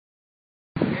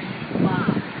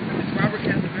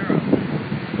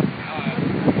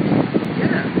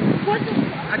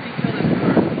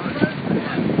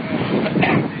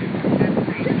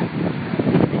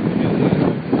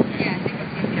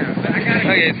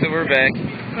Okay, so we're back.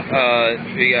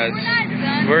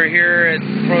 We're here at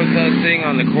protesting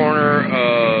on the corner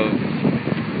of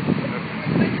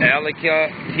Alakia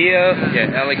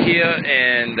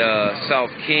and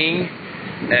South King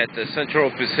at the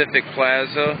Central Pacific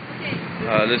Plaza.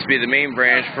 This will be the main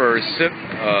branch for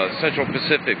Central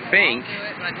Pacific Bank.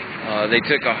 They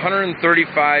took a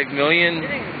 $135 million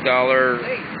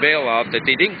bailout that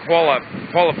they didn't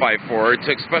qualify for. It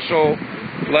took special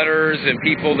letters and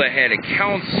people that had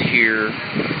accounts here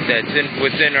that's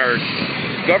within our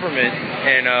government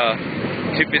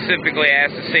and to specifically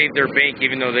ask to save their bank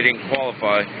even though they didn't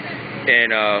qualify.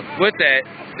 And with that,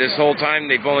 this whole time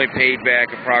they've only paid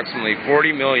back approximately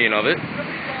 $40 million of it,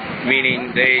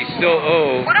 meaning they still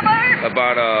owe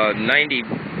about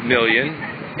 $90 million.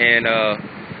 And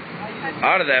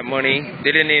out of that money,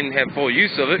 they didn't even have full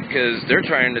use of it because they're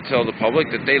trying to tell the public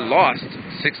that they lost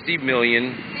 $60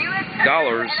 million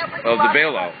of the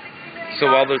bailout. So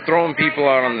while they're throwing people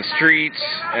out on the streets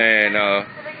and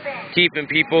keeping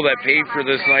people that paid for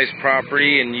this nice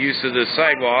property and use of the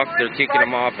sidewalk, they're kicking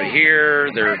them off of here.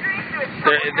 They're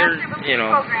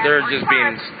just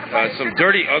being some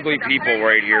dirty, ugly people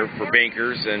right here for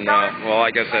bankers. And well,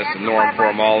 I guess that's the norm for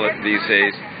them all these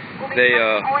days. They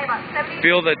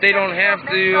feel that they don't have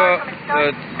to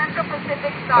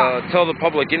tell the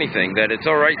public anything, that it's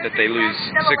all right that they lose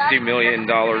 $60 million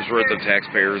worth of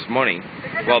taxpayers' money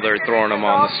while they're throwing them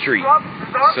on the street.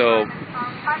 So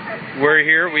we're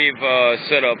here. We've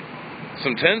set up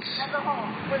some tents,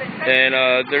 and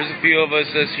there's a few of us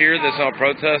that's here that's not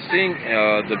protesting.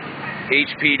 The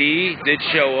HPD did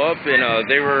show up, and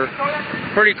they were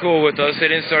pretty cool with us. They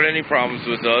didn't start any problems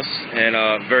with us,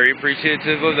 and very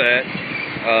appreciative of that.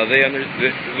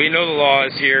 We know the law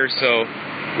is here, so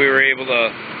we were able to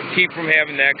keep from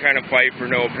having that kind of fight for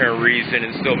no apparent reason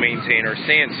and still maintain our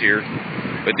stance here.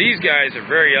 But these guys are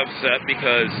very upset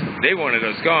because they wanted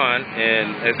us gone,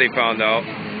 and as they found out,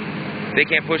 they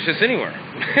can't push us anywhere.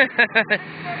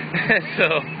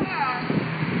 So,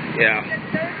 yeah.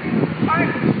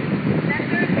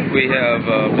 We have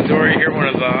Midori here, one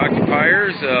of the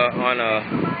occupiers, on a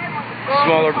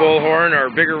smaller bullhorn.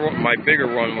 My bigger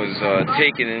one was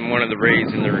taken in one of the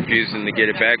raids and they're refusing to get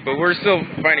it back. But we're still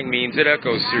finding means. It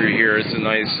echoes through here. It's a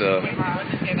nice,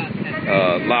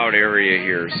 loud area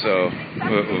here. So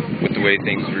with the way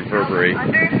things reverberate,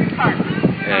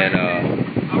 and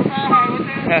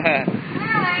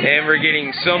and we're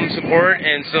getting some support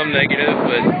and some negative,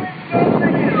 but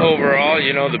overall,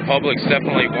 you know, the public's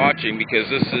definitely watching because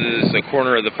this is a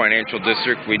corner of the financial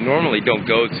district we normally don't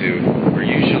go to. We're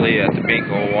usually at the Bank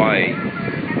of Hawaii,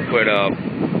 but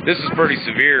this is pretty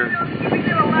severe.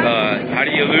 How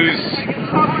do you lose,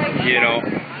 you know,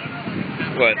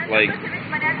 what, like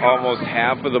almost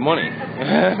half of the money?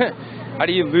 How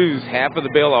do you lose half of the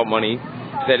bailout money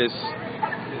that is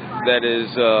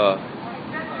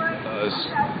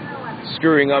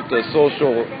screwing up the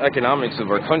social economics of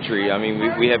our country? I mean,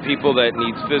 we have people that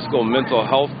need physical and mental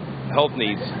health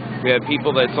needs. We have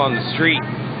people that's on the street.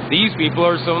 These people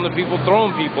are some of the people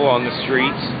throwing people on the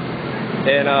streets.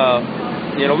 And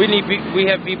you know, we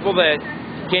have people that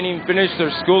can't even finish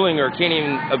their schooling or can't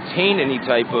even obtain any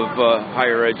type of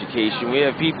higher education. We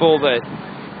have people that,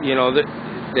 you know, that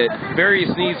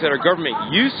various needs that our government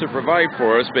used to provide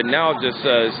for us, but now just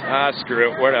says,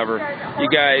 screw it, whatever. You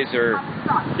guys are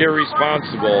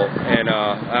irresponsible. And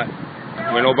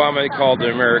when Obama called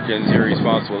the Americans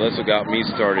irresponsible, that's what got me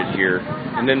started here.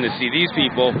 And then to see these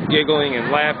people giggling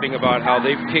and laughing about how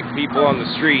they've kicked people on the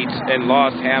streets and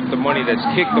lost half the money that's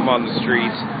kicked them on the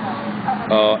streets,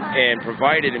 and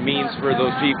provided a means for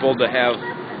those people to have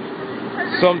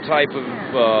some type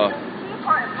of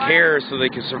care so they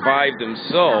can survive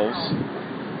themselves,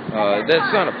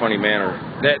 that's not a funny manner.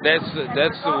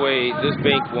 That's the way this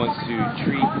bank wants to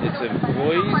treat its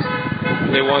employees.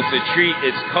 It wants to treat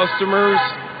its customers.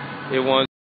 It wants.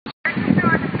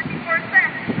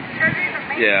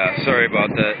 Yeah, sorry about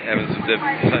that. Having some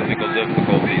technical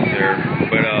difficulties there.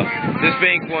 But this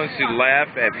bank wants to laugh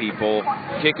at people,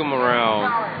 kick them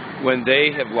around when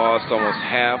they have lost almost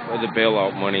half of the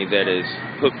bailout money that has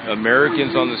put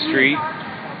Americans on the street.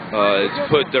 It's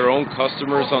put their own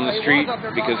customers on the street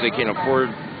because they can't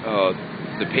afford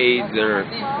to pay their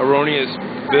erroneous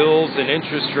bills and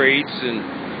interest rates and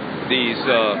these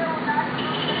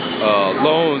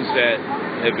loans that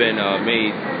have been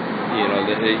made. You know,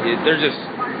 they're just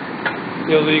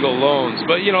illegal loans.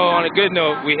 But, you know, on a good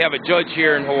note, we have a judge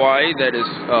here in Hawaii that is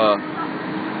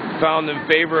found in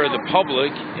favor of the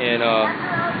public, and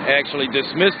actually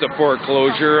dismissed the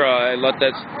foreclosure. I let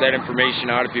that information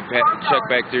out. If you check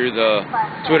back through the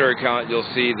Twitter account, you'll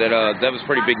see that that was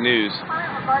pretty big news.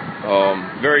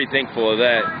 Very thankful of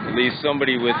that. At least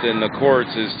somebody within the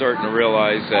courts is starting to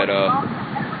realize that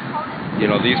you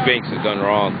know, these banks have done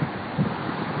wrong.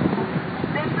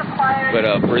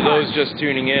 But for those just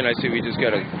tuning in, I see we just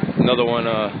got another one.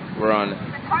 We're on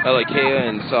Elakea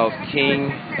and South King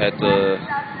at the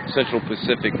Central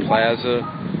Pacific Plaza.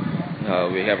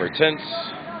 We have our tents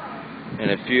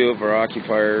and a few of our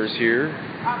occupiers here,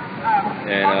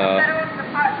 and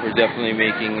we're definitely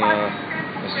making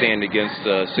a stand against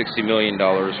 $60 million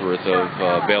worth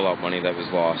of bailout money that was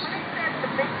lost.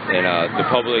 And the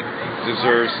public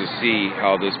deserves to see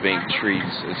how this bank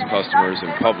treats its customers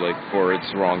in public for its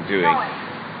wrongdoing.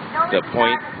 The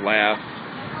point, laugh,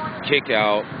 kick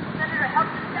out,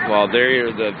 while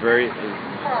they're the very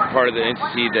part of the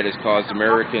entity that has caused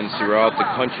Americans throughout the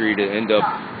country to end up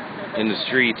in the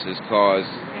streets, has caused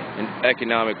an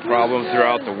economic problem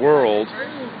throughout the world.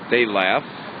 They laugh,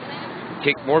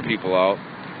 kick more people out,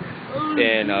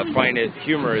 and find it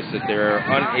humorous that they're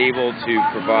unable to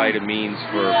provide a means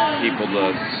for people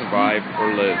to survive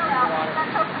or live.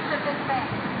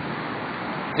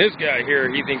 This guy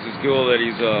here, he thinks it's cool that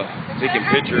he's taking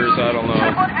pictures. I don't know.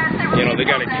 You know, they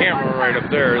got a camera right up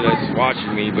there that's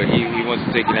watching me, but he wants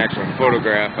to take an actual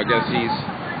photograph. I guess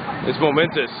it's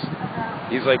momentous.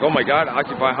 He's like, oh my God,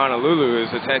 Occupy Honolulu is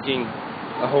attacking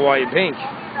a Hawaii bank.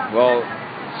 Well,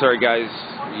 sorry guys,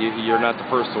 you're not the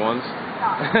first ones.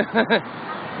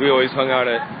 We always hung out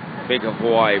at Bank of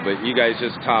Hawaii, but you guys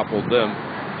just toppled them.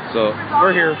 So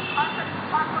we're here.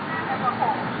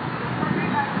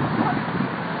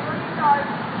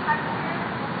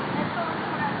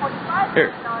 Here,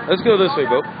 let's go this way,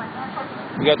 Bo.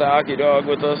 We got the Aki dog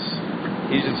with us.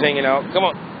 He's just hanging out. Come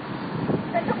on.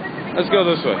 Let's go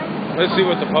this way. Let's see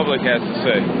what the public has to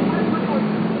say.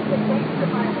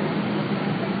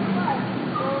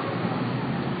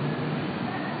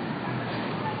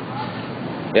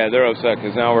 Yeah, they're upset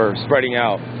because now we're spreading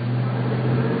out.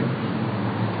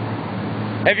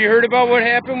 Have you heard about what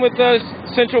happened with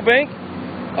Central Bank?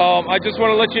 I just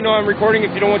want to let you know I'm recording.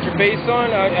 If you don't want your face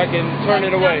on, I can turn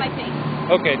it away.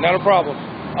 Okay, not a problem.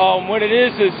 What it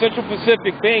is Central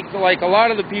Pacific Bank, like a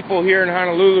lot of the people here in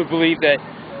Honolulu believe that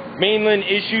mainland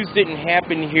issues didn't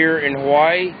happen here in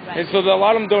Hawaii, and so a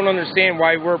lot of them don't understand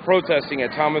why we're protesting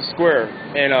at Thomas Square.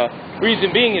 And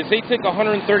reason being is they took a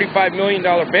 $135 million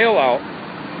bailout,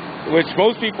 which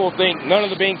most people think none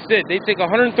of the banks did. They took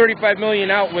 $135 million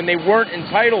out when they weren't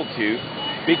entitled to,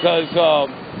 because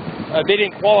they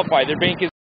didn't qualify. Their bank is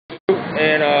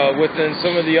and within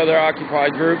some of the other Occupy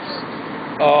groups.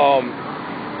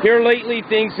 Here lately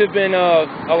things have been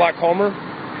a lot calmer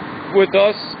with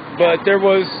us, but there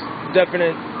was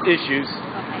definite issues.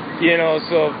 You know,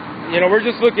 so you know, we're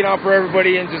just looking out for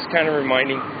everybody and just kind of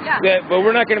reminding that, but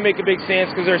we're not going to make a big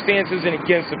stance because our stance isn't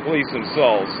against the police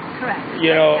themselves. Correct.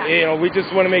 You know, we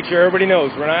just want to make sure everybody knows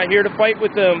we're not here to fight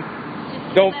with them.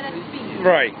 Just don't.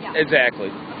 Right. Yeah. Exactly.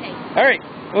 Okay. All right.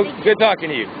 Well, good talking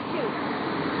to you.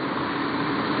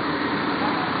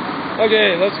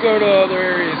 Okay, let's go to other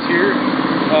areas here.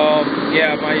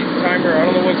 Yeah, my timer, I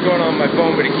don't know what's going on my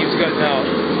phone, but it keeps cutting out.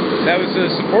 That was a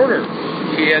supporter.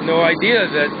 He had no idea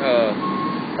that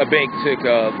a bank took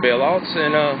bailouts,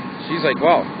 and she's like,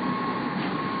 wow.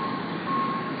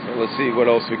 So let's see what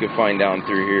else we can find down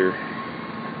through here.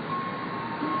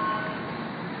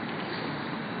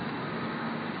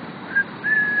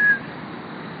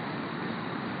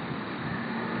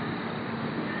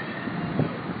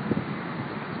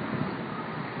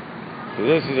 So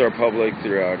this is our public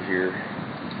throughout here.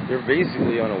 They're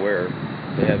basically unaware.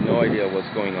 They have no idea what's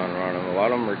going on around them. A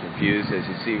lot of them are confused. As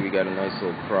you see, we got a nice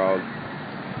little crowd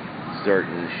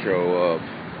starting to show up.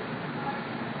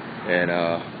 And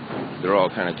they're all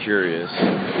kind of curious.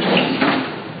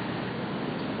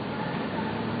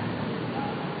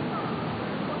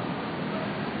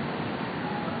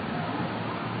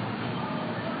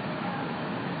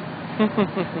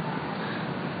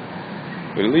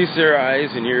 But at least their eyes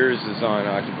and ears is on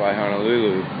Occupy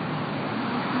Honolulu.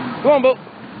 Come on, Bo.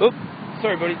 Oop.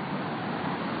 Sorry, buddy.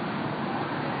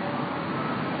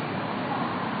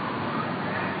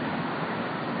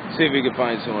 See if we can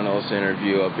find someone else to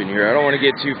interview up in here. I don't want to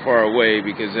get too far away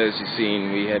because, as you've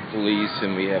seen, we had police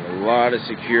and we have a lot of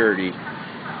security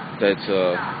that's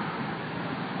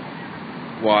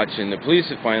watching. The police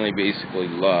have finally basically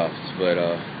left, but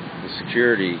the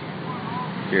security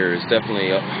here is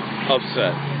definitely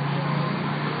upset.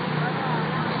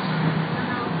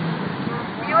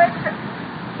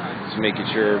 Just making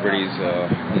sure everybody's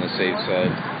on the safe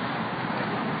side.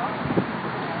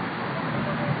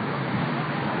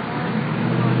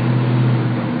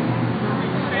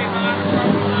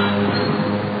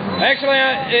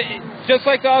 just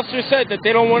like the officer said, that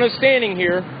they don't want us standing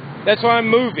here. That's why I'm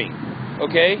moving.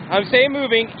 Okay? I'm saying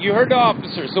moving. You heard the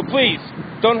officer, so please,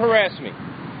 don't harass me.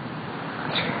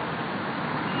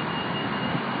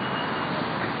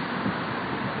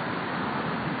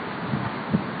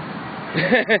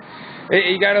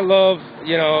 You gotta love,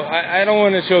 you know, I don't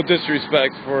want to show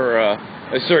disrespect for a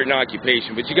certain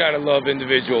occupation, but you gotta love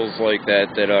individuals like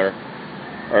that that are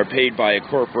paid by a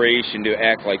corporation to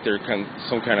act like they're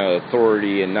some kind of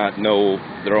authority and not know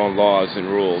their own laws and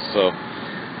rules. So,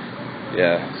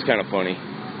 yeah, it's kind of funny.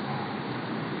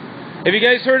 Have you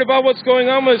guys heard about what's going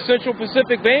on with Central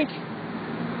Pacific Bank?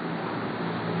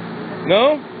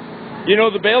 No? You know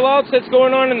the bailouts that's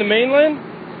going on in the mainland?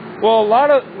 Well, a lot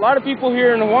of people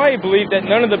here in Hawaii believe that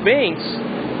none of the banks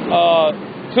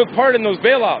took part in those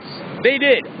bailouts. They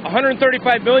did,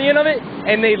 135 million of it,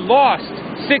 and they lost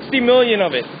 60 million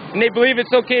of it. And they believe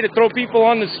it's okay to throw people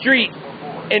on the street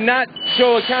and not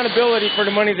show accountability for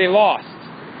the money they lost.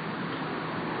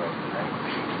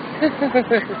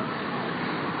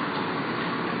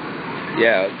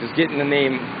 Yeah, just getting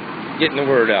the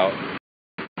word out.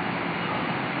 The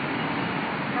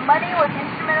money was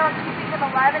instrumental in keeping them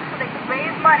alive until they could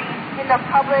raise money in the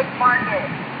public market.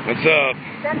 What's up?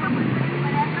 Central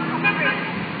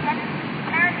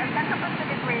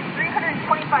Pacific raised $325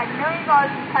 million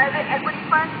in private equity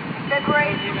funds in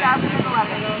February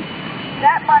 2011.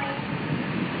 That money...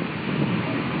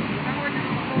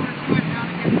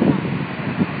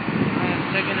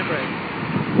 Taking a break.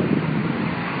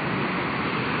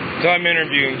 So I'm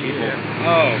interviewing people.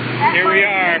 Oh, here we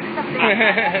are.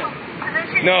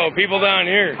 No, people down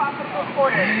here.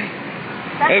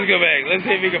 Let's go back. Let's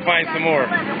see if we can find some more.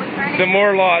 Some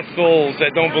more lost souls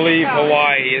that don't believe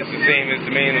Hawaii is the same as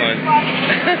the mainland.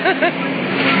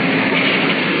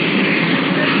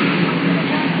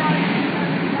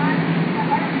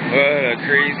 What a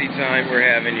crazy time we're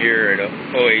having here at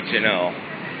OHNL.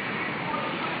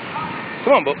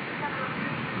 Come on, Bo.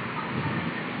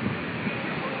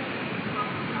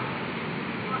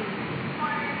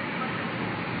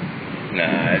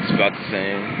 Nah, it's about the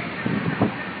same.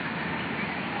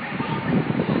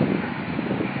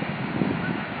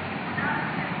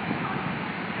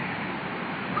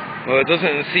 Well, it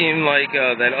doesn't seem like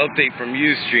that update from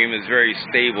Ustream is very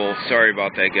stable. Sorry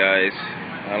about that, guys.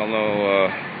 I don't know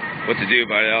what to do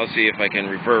about it. I'll see if I can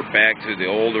revert back to the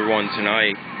older one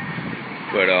tonight.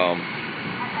 But,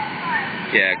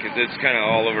 yeah, because it's kind of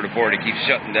all over the board. It keeps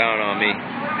shutting down on me.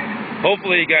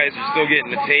 Hopefully you guys are still getting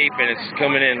the tape and it's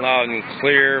coming in loud and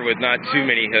clear with not too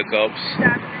many hiccups.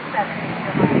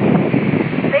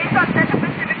 Based on Central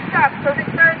Pacific stock closing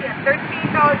Thursday at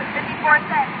 $13.54,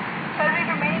 Treasury's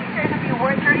remaining shares will be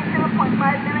worth $37.5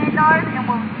 million and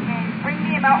will bring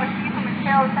the amount received from the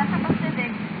sale of Central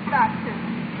Pacific stock to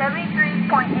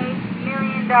 $73.8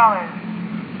 million,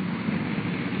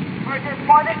 or just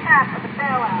more than half of the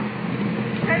bailout.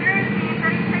 Treasury received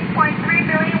 $36.3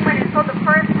 million when it sold the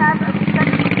first half of the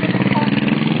Central Pacific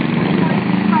holdings,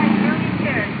 1.65 million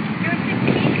shares, June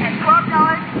 16th at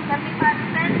 $12.75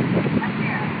 a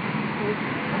share.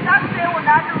 The stock sale will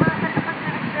not dilute Central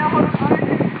Pacific shareholders'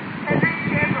 ownership. Treasury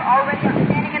shares were already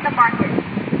outstanding in the market.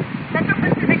 Central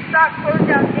Pacific stock closed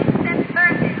down 8 cents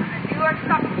Thursday on the New York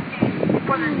Stock Exchange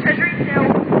before the Treasury sale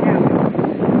was announced.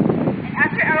 And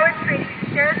after hours trading, the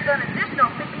shares fell an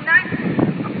additional 59 cents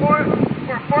for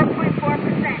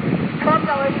 4.4%, $12.95 a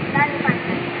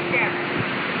share.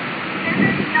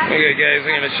 Okay, guys,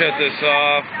 I'm going to shut this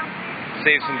off.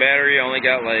 Save some battery. I only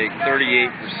got like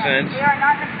 38%.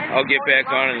 I'll get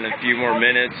back on in a few more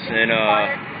minutes and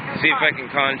see if I can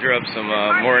conjure up some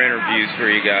more interviews for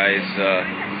you guys.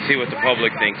 See what the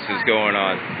public thinks is going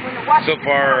on. So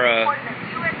far,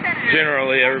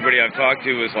 generally everybody I've talked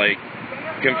to was like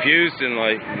confused and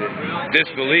like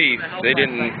disbelief.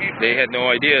 They had no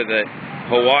idea that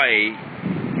Hawaii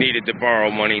needed to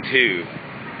borrow money too.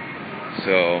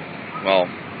 So, well,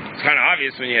 it's kind of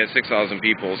obvious when you have 6,000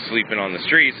 people sleeping on the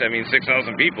streets. I mean,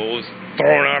 6,000 people was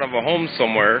thrown out of a home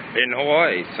somewhere in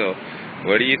Hawaii. So,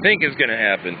 what do you think is going to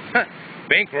happen?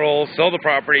 Bankroll, sell the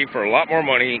property for a lot more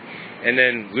money, and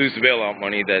then lose the bailout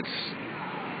money that's,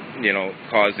 you know,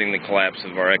 causing the collapse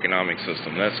of our economic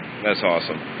system. That's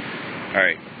awesome. All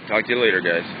right, talk to you later,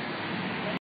 guys.